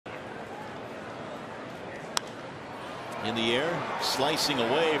in the air, slicing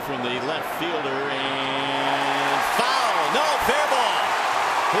away from the left fielder, and foul. No, fair ball.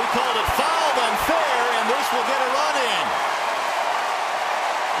 He called it fouled unfair, and this will get a run in.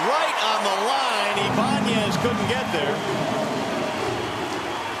 Right on the line. Ibanez couldn't get there.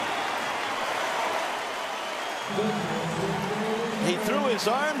 He threw his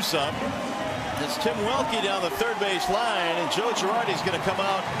arms up. It's Tim Welke down the third base line, and Joe Girardi's going to come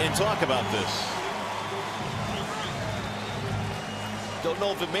out and talk about this. Don't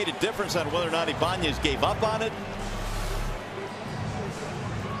know if it made a difference on whether or not Ibanez gave up on it.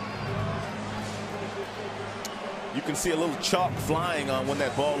 You can see a little chalk flying on when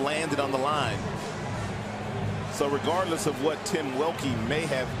that ball landed on the line. So regardless of what Tim Welke may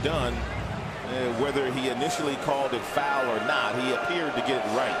have done, whether he initially called it foul or not, he appeared to get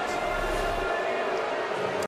it right.